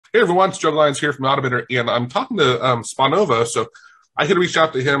Hey everyone, it's Joe Lyons here from AutoHotkey, and I'm talking to Spawnova. So I had reached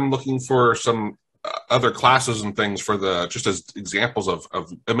out to him looking for some other classes and things for just as examples of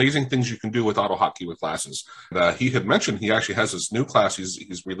amazing things you can do with AutoHotkey with classes. He had mentioned he actually has this new class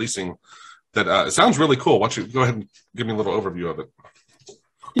he's releasing that it sounds really cool. Why don't you go ahead and give me a little overview of it?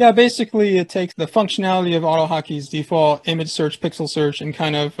 Yeah, basically it takes the functionality of AutoHotkey's default image search, pixel search, and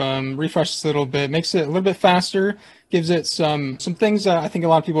kind of refreshes it a little bit, makes it a little bit faster, gives it some things that I think a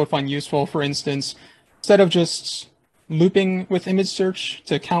lot of people would find useful. For instance, instead of just looping with image search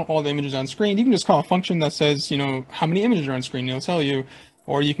to count all the images on screen, you can just call a function that says, how many images are on screen, it'll tell you,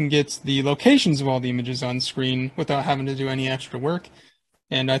 or you can get the locations of all the images on screen without having to do any extra work.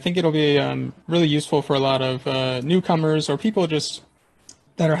 And I think it'll be really useful for a lot of newcomers or people just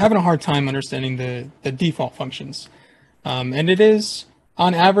that are having a hard time understanding the default functions. And it is,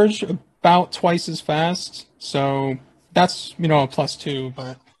 on average, about twice as fast. So that's, a plus two.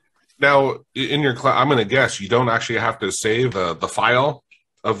 But Now, in your class, I'm going to guess you don't actually have to save the file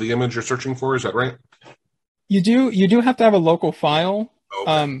of the image you're searching for. Is that right? you do have to have a local file.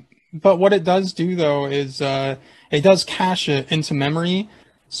 Okay. But what it does do, though, is it does cache it into memory.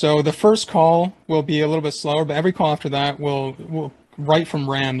 So the first call will be a little bit slower, but every call after that will write from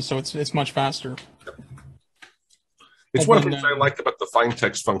RAM, so it's much faster. It's And one of the then, things I liked about the find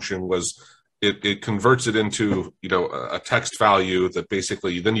text function was it converts it into a text value that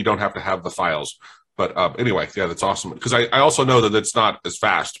basically then you don't have to have the files. But anyway, yeah, that's awesome because I also know that it's not as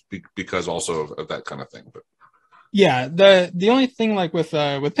fast because also of that kind of thing. But yeah, the only thing like with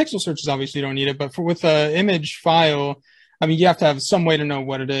pixel searches, obviously you don't need it, but with a image file, I mean you have to have some way to know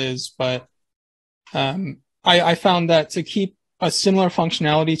what it is. But I found that to keep a similar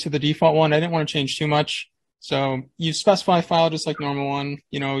functionality to the default one, I didn't want to change too much. So you specify a file just like normal one.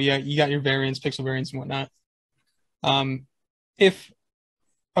 You got your variants, pixel variants, and whatnot. If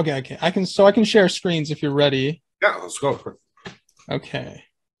okay, I can share screens if you're ready. yeah, let's go. Okay.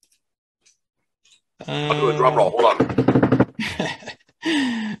 I'll do a drum roll. Hold on.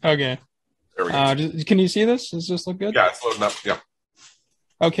 Okay. There we go. Can you see this? Does this look good? Yeah, it's loading up. Yeah.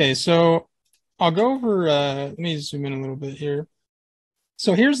 Okay, so I'll go over. Let me zoom in a little bit here.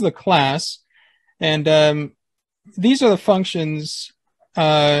 So here's the class, and these are the functions.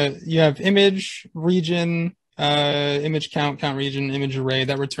 You have image region, image count region, image array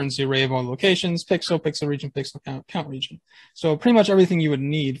that returns the array of all locations, pixel region, pixel count region. So pretty much everything you would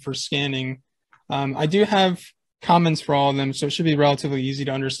need for scanning. I do have comments for all of them, so it should be relatively easy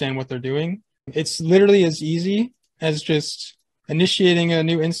to understand what they're doing. It's literally as easy as just initiating a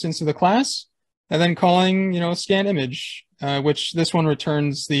new instance of the class and then calling, scan image, which this one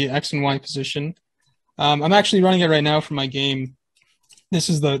returns the X and Y position. I'm actually running it right now for my game. This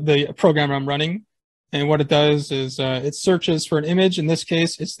is the program I'm running. And what it does is it searches for an image. In this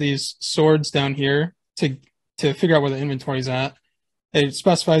case, it's these swords down here to figure out where the inventory is at. It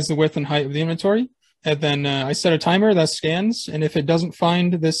specifies the width and height of the inventory. And then I set a timer that scans. And if it doesn't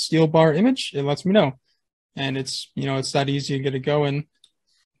find this steel bar image, it lets me know. And it's that easy to get it going.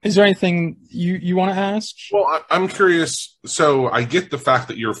 Is there anything you want to ask? Well, I'm curious. So I get the fact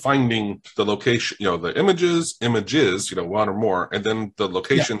that you're finding the location, the images, one or more, and then the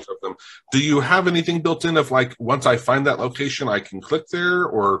locations of them. Do you have anything built in of like, once I find that location, I can click there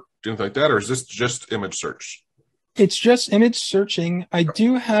or anything like that? Or is this just image search? It's just image searching. I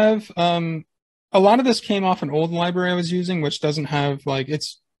do have, a lot of this came off an old library I was using, which doesn't have I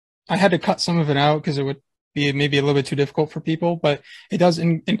had to cut some of it out because it would be maybe a little bit too difficult for people, but it does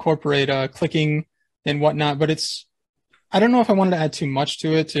incorporate clicking and whatnot. But I don't know if I wanted to add too much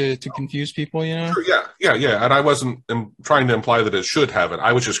to it to confuse people, Sure, yeah. And I wasn't trying to imply that it should have it.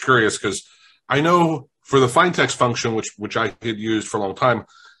 I was just curious because I know for the find text function, which I had used for a long time,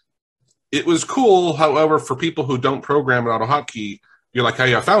 it was cool. However, for people who don't program an AutoHotkey, you're like,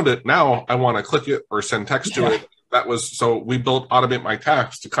 hey, I found it. Now I want to click it or send text to it. So we built Automate My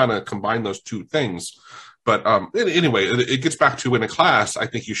Tasks to kind of combine those two things. But anyway, it gets back to in a class, I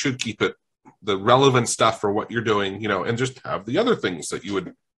think you should keep it the relevant stuff for what you're doing, and just have the other things that you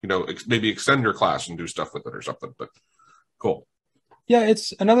would, maybe extend your class and do stuff with it or something. But cool. Yeah,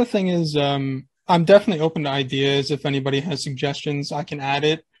 it's another thing is I'm definitely open to ideas. If anybody has suggestions, I can add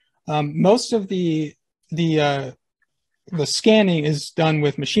it. Most of the scanning is done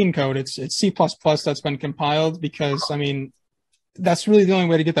with machine code. It's C++ that's been compiled because that's really the only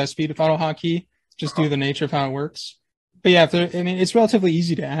way to get that speed with AutoHotkey, just due to the nature of how it works. But yeah, it's relatively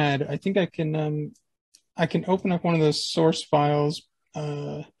easy to add. I think I can open up one of those source files.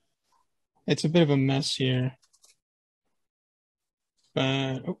 It's a bit of a mess here,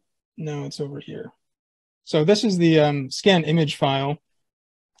 but no, it's over here. So this is the scan image file.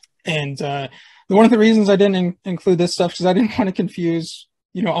 And one of the reasons I didn't include this stuff because I didn't want to confuse,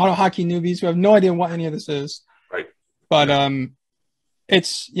 AutoHotkey newbies who have no idea what any of this is. Right. But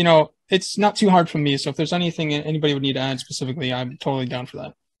it's, it's not too hard for me. So if there's anything anybody would need to add specifically, I'm totally down for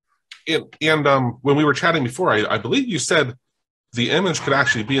that. And when we were chatting before, I believe you said the image could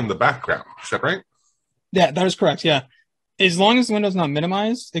actually be in the background. Is that right? Yeah, that is correct. Yeah. As long as the window's not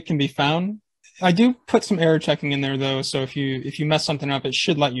minimized, it can be found. I do put some error checking in there though. So if you mess something up, it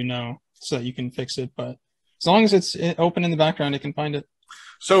should let you know so that you can fix it. But as long as it's open in the background, it can find it.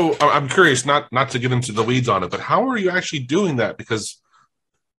 So I'm curious, not to get into the weeds on it, but how are you actually doing that? Because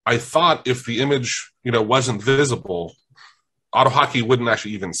I thought if the image, wasn't visible, AutoHotkey wouldn't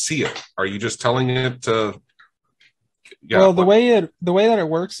actually even see it. Are you just telling it to? Yeah. Well, the way that it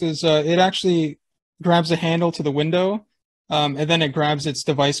works is it actually grabs a handle to the window, and then it grabs its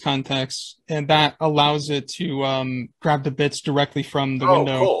device context, and that allows it to grab the bits directly from the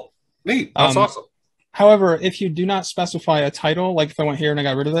window. Oh, cool. Neat. That's awesome. However, if you do not specify a title, like if I went here and I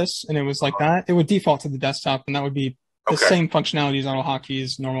got rid of this and it was like that, it would default to the desktop, and that would be the same functionality as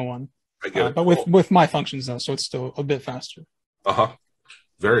AutoHotkey's normal one. I get it. But with my functions though, so it's still a bit faster.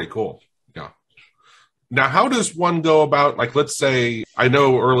 Very cool. Yeah. Now, how does one go about, like, let's say, I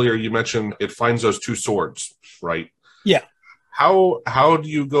know earlier you mentioned it finds those two swords, right? Yeah. How do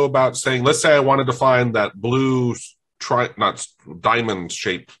you go about saying, let's say I wanted to find that blue not diamond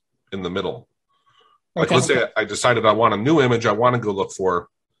shape in the middle. Like, let's say I decided I want a new image I want to go look for.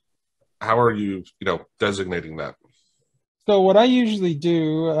 How are you, designating that? So what I usually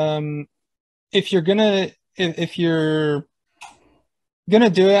do, if you're gonna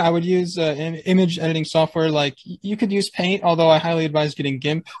do it, I would use image editing software. Like you could use Paint, although I highly advise getting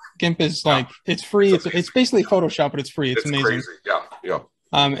GIMP. GIMP is it's free. It's basically Photoshop, but it's free. It's amazing. Crazy. Yeah.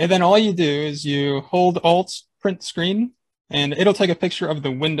 And then all you do is you hold Alt, print screen, and it'll take a picture of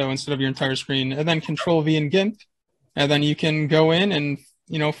the window instead of your entire screen. And then Control V in GIMP, and then you can go in and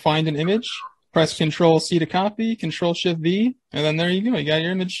find an image. Press Control C to copy, Control Shift V, and then there you go. You got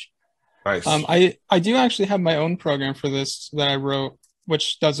your image. Nice. I do actually have my own program for this that I wrote,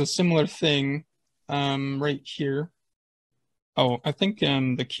 which does a similar thing right here. Oh, I think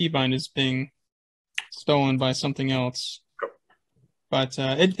the keybind is being stolen by something else. But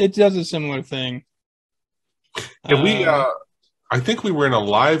it does a similar thing. Yeah, I think we were in a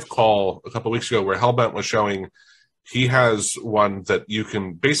live call a couple of weeks ago where Hellbent was showing he has one that you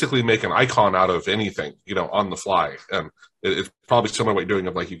can basically make an icon out of anything, on the fly. And it's probably similar to what you're doing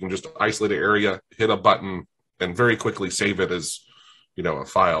of like you can just isolate an area, hit a button, and very quickly save it as, a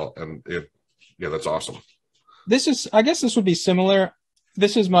file. And that's awesome. I guess this would be similar.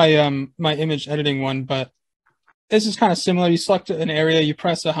 This is my my image editing one, but this is kind of similar. You select an area, you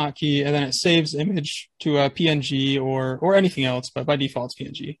press a hotkey, and then it saves image to a PNG or anything else, but by default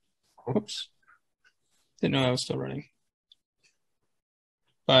it's PNG. Oops. Didn't know that was still running.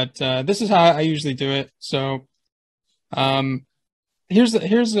 But this is how I usually do it. So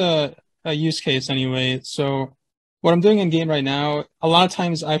here's a use case anyway. So what I'm doing in game right now, a lot of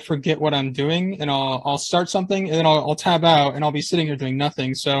times I forget what I'm doing, and I'll start something, and then I'll tab out, and I'll be sitting here doing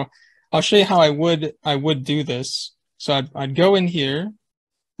nothing. So I'll show you how I would do this. So I'd go in here,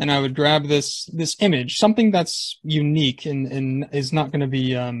 and I would grab this image, something that's unique and is not going to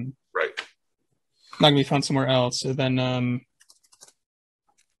be right. Not going to be found somewhere else. And then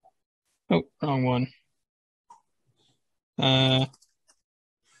oh, wrong one.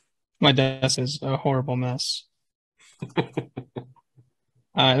 My desk is a horrible mess. Then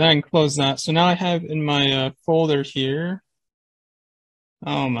I can close that. So now I have in my folder here.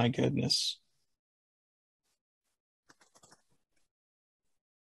 Oh my goodness.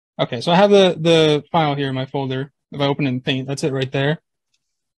 Okay, so I have the file here in my folder. If I open it in Paint, that's it right there.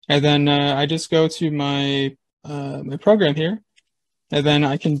 And then I just go to my my program here, and then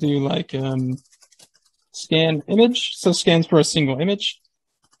I can do like scan image. So scans for a single image.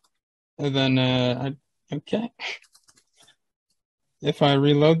 And then okay. If I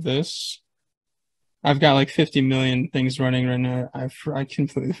reload this, I've got like 50 million things running right now. I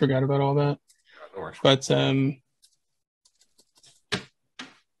completely forgot about all that. But where's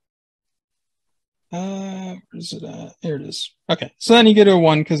it at? Here it is. Okay, so then you get a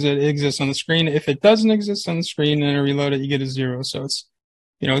 1 because it exists on the screen. If it doesn't exist on the screen and I reload it, you get a 0. So it's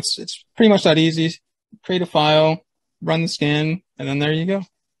it's pretty much that easy. Create a file, run the scan, and then there you go.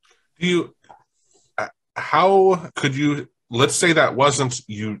 How could you? Let's say that wasn't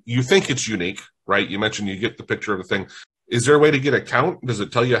you think it's unique, right? You mentioned you get the picture of the thing. Is there a way to get a count? Does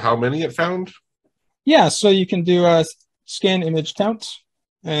it tell you how many it found? Yeah, so you can do a scan image count.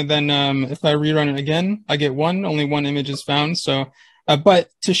 And then if I rerun it again, I get 1, only 1 image is found. So But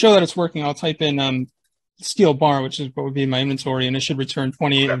to show that it's working, I'll type in steel bar, which is what would be my inventory, and it should return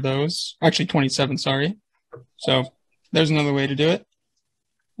 28 of those. Actually, 27, sorry. So there's another way to do it.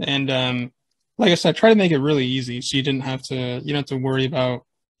 And like I said, try to make it really easy so you don't have to worry about,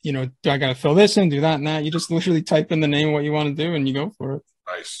 do I got to fill this in, do that and that. You just literally type in the name of what you want to do and you go for it.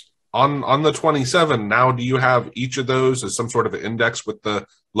 Nice. On the 27, now do you have each of those as some sort of an index with the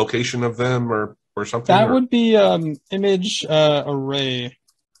location of them or something? That would be image array.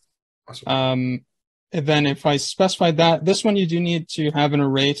 Awesome. And then if I specify that, this one you do need to have an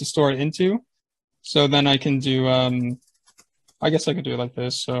array to store it into. So then I can do, I guess I could do it like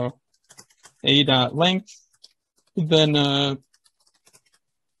this. So a.length, then and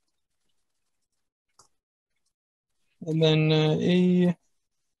then a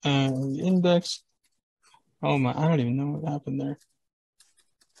index. Oh my, I don't even know what happened there.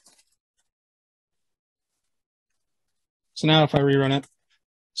 So now if I rerun it,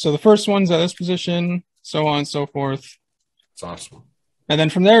 so the first one's at this position, so on and so forth. It's awesome. And then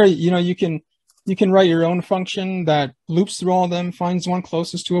from there, you can write your own function that loops through all of them, finds one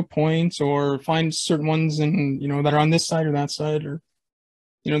closest to a point, or finds certain ones that are on this side or that side, or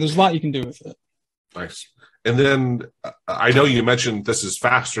there's a lot you can do with it. Nice. And then I know you mentioned this is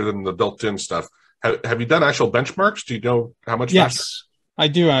faster than the built-in stuff. Have you done actual benchmarks? Do you know how much faster? Yes, I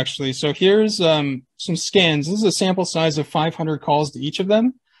do actually. So here's some scans. This is a sample size of 500 calls to each of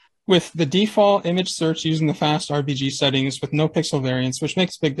them with the default image search using the fast RBG settings with no pixel variance, which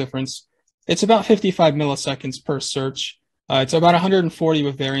makes a big difference. It's about 55 milliseconds per search. It's about 140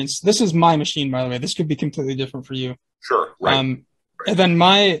 with variance. This is my machine, by the way. This could be completely different for you. Sure, right. And then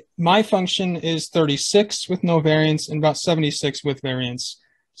my function is 36 with no variance and about 76 with variance.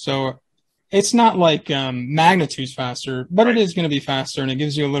 So it's not like magnitudes faster, but it is going to be faster, and it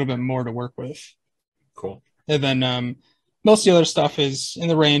gives you a little bit more to work with. Cool. And then most of the other stuff is in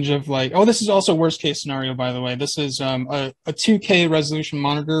the range of this is also worst case scenario, by the way. This is a 2K resolution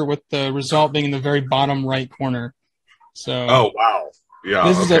monitor with the result being in the very bottom right corner. So oh wow, yeah.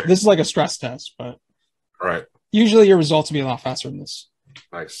 This is like a stress test, but right. Usually your results will be a lot faster than this.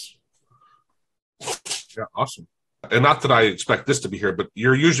 Nice. Yeah, awesome. And not that I expect this to be here, but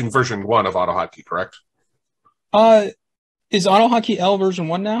you're using version 1 of AutoHotkey, correct? Is AutoHotkey L version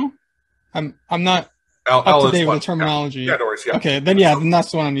 1 now? I'm not up to date with the terminology. Yeah, no worries, yeah. Okay, then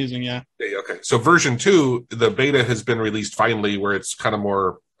that's the one I'm using, yeah. Yeah, okay. So version 2, the beta has been released finally, where it's kind of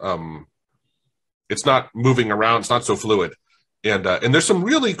more it's not moving around, it's not so fluid. And there's some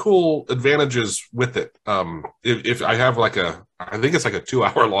really cool advantages with it. If I have I think it's like a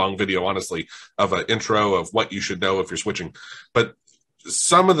 2-hour long video, honestly, of an intro of what you should know if you're switching. But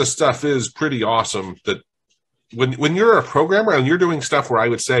some of the stuff is pretty awesome. That when you're a programmer and you're doing stuff where I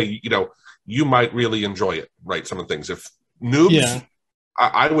would say, you might really enjoy it, right? Some of the things. If noobs,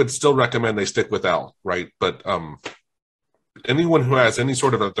 I would still recommend they stick with L, right? But anyone who has any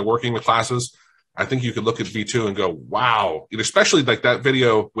sort of they're working with classes, I think you could look at V2 and go, wow. Especially like that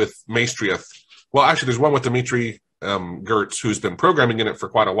video with Maestriath. Well, actually, there's one with Dimitri Gertz, who's been programming in it for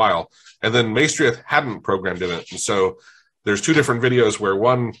quite a while. And then Maestriath hadn't programmed in it. And so there's 2 different videos where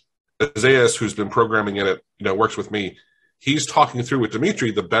one, Isaias, who's been programming in it, works with me. He's talking through with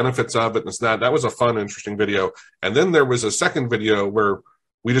Dimitri the benefits of it. And that was a fun, interesting video. And then there was a second video where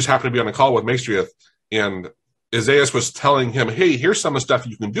we just happened to be on a call with Maestriath, and Isaias was telling him, hey, here's some of the stuff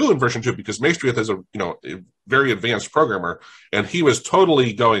you can do in version 2, because Maestriath is a very advanced programmer. And he was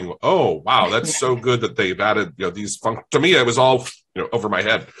totally going, oh, wow, that's so good that they've added, these functions. To me, it was all, over my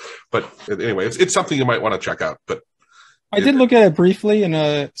head. But anyway, it's something you might want to check out. But I did look at it briefly,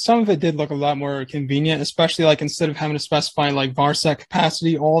 and some of it did look a lot more convenient, especially instead of having to specify varset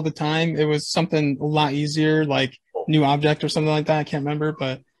capacity all the time, it was something a lot easier, like new object or something like that. I can't remember,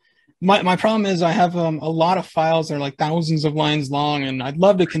 but my problem is I have a lot of files that are thousands of lines long, and I'd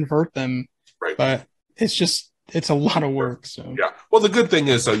love to convert them, right. But it's a lot of work. So yeah. Well, the good thing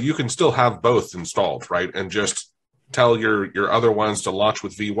is, you can still have both installed, right? And just tell your other ones to launch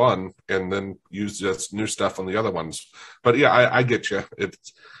with V1 and then use this new stuff on the other ones. But yeah, I get you.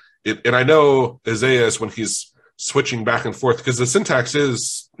 And I know Isaias, when he's switching back and forth, because the syntax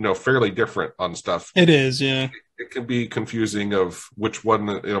is, fairly different on stuff. It is, yeah. It can be confusing of which one,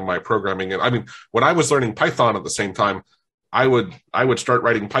 am I programming in. I mean, when I was learning Python at the same time, I would start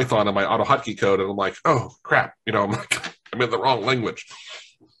writing Python in my AutoHotkey code, and I'm like, oh crap, I'm in the wrong language.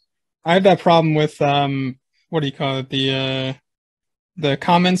 I have that problem with what do you call it? The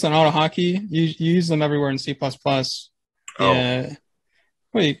comments on AutoHotkey. You use them everywhere in C++. Yeah.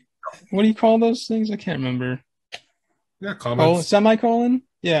 Wait, what do you call those things? I can't remember. Yeah, comments. Semicolon?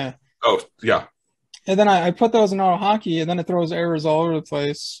 Yeah. Oh, yeah. And then I put those in AutoHotkey, and then it throws errors all over the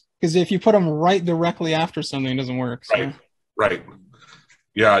place. Because if you put them right directly after something, it doesn't work. So. Right. Right.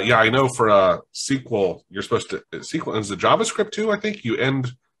 Yeah. Yeah. I know for SQL, you're supposed to SQL is the JavaScript too. I think you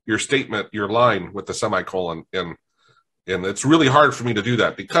end your statement, your line with the semicolon, and it's really hard for me to do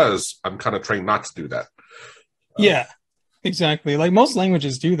that because I'm kind of trained not to do that. Yeah, exactly. Like most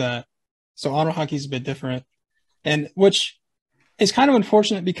languages do that. So AutoHotkey is a bit different, and which is kind of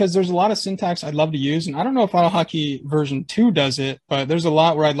unfortunate because there's a lot of syntax I'd love to use, and I don't know if AutoHotkey version 2 does it, but there's a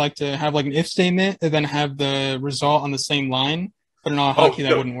lot where I'd like to have like an if statement and then have the result on the same line, but in AutoHotkey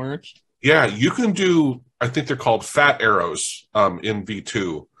that wouldn't work. Yeah, you can do, I think they're called fat arrows in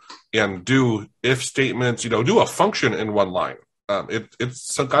V2, and do if statements, do a function in one line.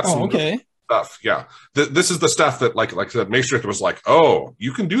 It's got some stuff. Yeah. This is the stuff that, like I said, Maastricht was like, oh,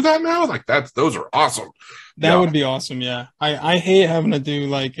 you can do that now? Like those are awesome. That would be awesome. Yeah. I hate having to do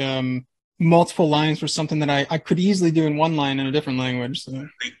like multiple lines for something that I could easily do in one line in a different language. So.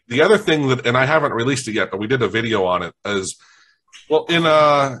 The other thing that, and I haven't released it yet, but we did a video on it, is, well,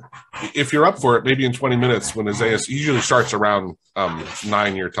 if you're up for it, maybe in 20 minutes when Isaiah usually starts around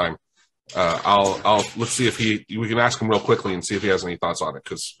 9 your time. Let's see if we can ask him real quickly and see if he has any thoughts on it.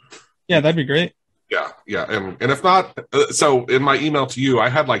 Cause yeah, that'd be great. Yeah. Yeah. And if not, so in my email to you, I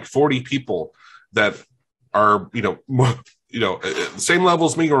had like 40 people that are, same level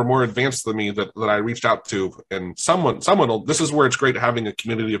as me or more advanced than me that I reached out to, and someone will, this is where it's great having a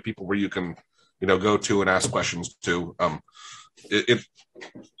community of people where you can, go to and ask questions to.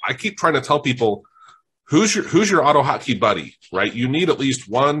 I keep trying to tell people, who's your AutoHotkey buddy, right? You need at least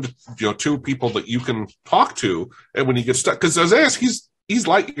one, two people that you can talk to, and when you get stuck, because Isaiah, he's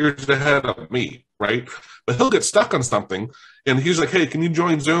light years ahead of me, right? But he'll get stuck on something, and he's like, "Hey, can you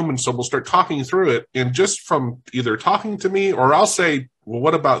join Zoom?" And so we'll start talking through it, and just from either talking to me or I'll say, "Well,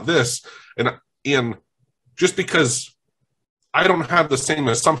 what about this?" And just because I don't have the same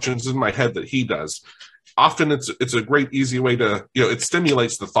assumptions in my head that he does, often it's a great, easy way to, it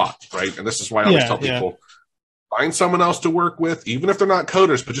stimulates the thought, right? And this is why I always tell people, find someone else to work with, even if they're not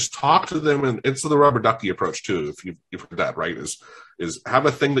coders, but just talk to them. And it's the rubber ducky approach too, if you've heard that, right? Is have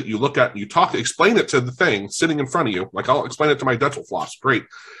a thing that you look at and you explain it to the thing sitting in front of you. Like I'll explain it to my dental floss. Great.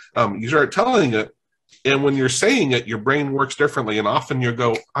 You start telling it, and when you're saying it, your brain works differently. And often you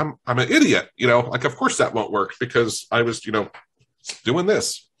go, I'm an idiot, like, of course that won't work because I was, doing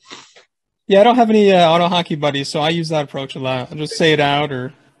this. Yeah, I don't have any AutoHotkey buddies, so I use that approach a lot. I'll just say it out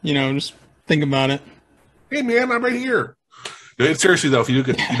or, just think about it. Hey, man, I'm right here. Seriously, though, if you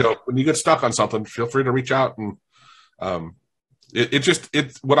get, when you get stuck on something, feel free to reach out. And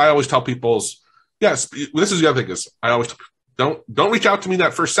it's what I always tell people is, yes, this is the other thing is I always don't reach out to me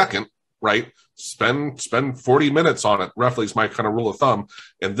that first second, right? Spend 40 minutes on it, roughly is my kind of rule of thumb.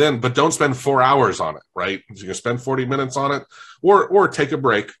 And then, but don't spend 4 hours on it, right? So you can spend 40 minutes on it or take a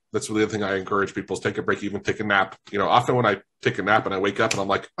break. That's the other thing I encourage people is take a break, even take a nap. Often when I take a nap and I wake up and I'm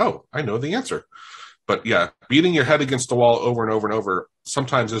like, oh, I know the answer. But yeah, beating your head against the wall over and over and over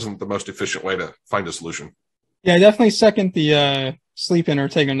sometimes isn't the most efficient way to find a solution. Yeah, I definitely second the sleeping or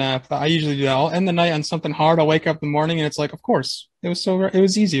taking a nap. I usually do that. I'll end the night on something hard. I'll wake up in the morning and it's like, of course, it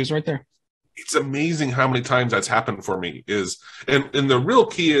was easy. It was right there. It's amazing how many times that's happened for me and the real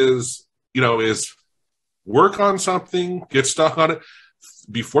key is work on something, get stuck on it.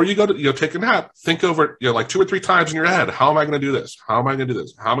 Before you go to, take a nap, think over it, like 2 or 3 times in your head. How am I going to do this? How am I going to do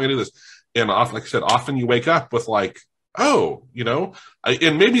this? How am I going to do this? And often, like I said, often you wake up with like, oh,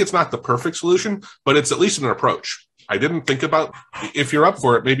 and maybe it's not the perfect solution, but it's at least an approach. I didn't think about, if you're up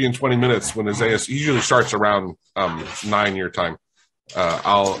for it, maybe in 20 minutes when Isaiah usually starts around 9 your time.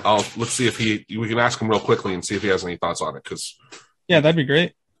 Let's see if we can ask him real quickly and see if he has any thoughts on it. Cause yeah, that'd be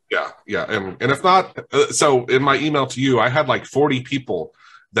great. Yeah. Yeah. And if not, so in my email to you, I had like 40 people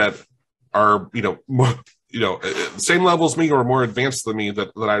that are, same level as me or more advanced than me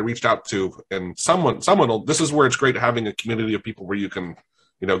that I reached out to, and someone will, this is where it's great having a community of people where you can,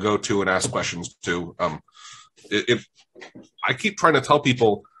 go to and ask questions to. I keep trying to tell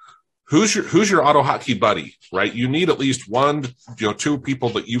people, who's your AutoHotkey buddy, right? You need at least one, 2 people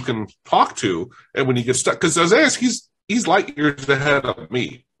that you can talk to, and when you get stuck, because Isaiah, he's light years ahead of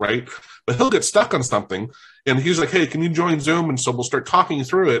me, right? But he'll get stuck on something, and he's like, "Hey, can you join Zoom?" And so we'll start talking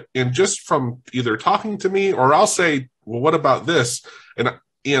through it, and just from either talking to me or I'll say, "Well, what about this?"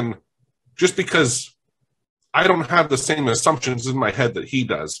 And just because I don't have the same assumptions in my head that he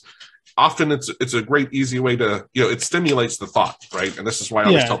does, often it's a great, easy way to, it stimulates the thought, right? And this is why I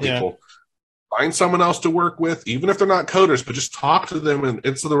always tell people, Find someone else to work with, even if they're not coders, but just talk to them. And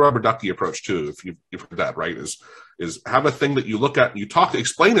it's the rubber ducky approach too. If you've heard that, right? Is have a thing that you look at and you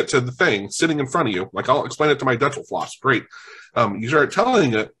explain it to the thing sitting in front of you. Like I'll explain it to my dental floss. Great. You start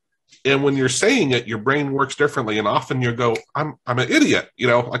telling it. And when you're saying it, your brain works differently. And often you go, I'm an idiot,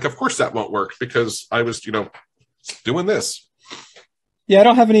 like, of course that won't work because I was, doing this. Yeah, I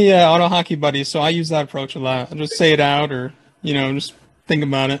don't have any AutoHotkey buddies, so I use that approach a lot. I just say it out or, just think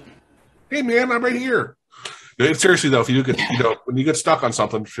about it. Hey, man, I'm right here. Seriously, though, if you get, when you get stuck on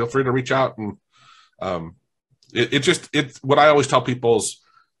something, feel free to reach out. And what I always tell people is,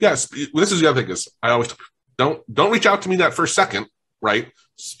 yes, this is the other thing is I always don't reach out to me that first second, right?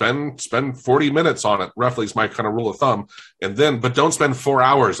 Spend 40 minutes on it, roughly is my kind of rule of thumb. And then, but don't spend 4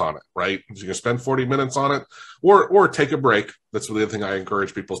 hours on it, right? You can spend 40 minutes on it or take a break. That's the other thing I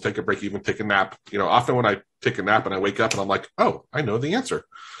encourage people is take a break, even take a nap. Often when I take a nap and I wake up and I'm like, oh, I know the answer.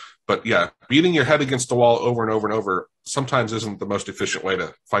 But yeah, beating your head against the wall over and over and over sometimes isn't the most efficient way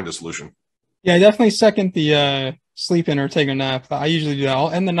to find a solution. Yeah, I definitely second the sleep in or take a nap. I usually do that.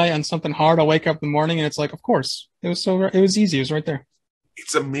 I'll end the night on something hard. I'll wake up in the morning and it's like, of course, it was easy. It was right there.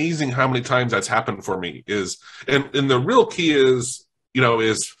 It's amazing how many times that's happened for me and the real key is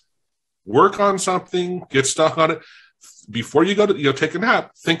work on something, get stuck on it. Before you go to, take a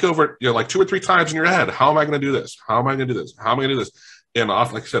nap, think over it, like 2 or 3 times in your head. How am I going to do this? How am I going to do this? How am I going to do this? And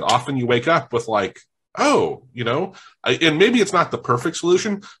often, like I said, often you wake up with like, oh, and maybe it's not the perfect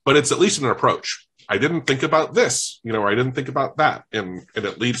solution, but it's at least an approach. I didn't think about this, or I didn't think about that. And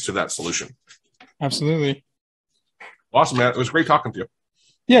it leads to that solution. Absolutely. Awesome, man. It was great talking to you.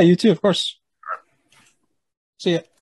 Yeah, you too, of course. See ya.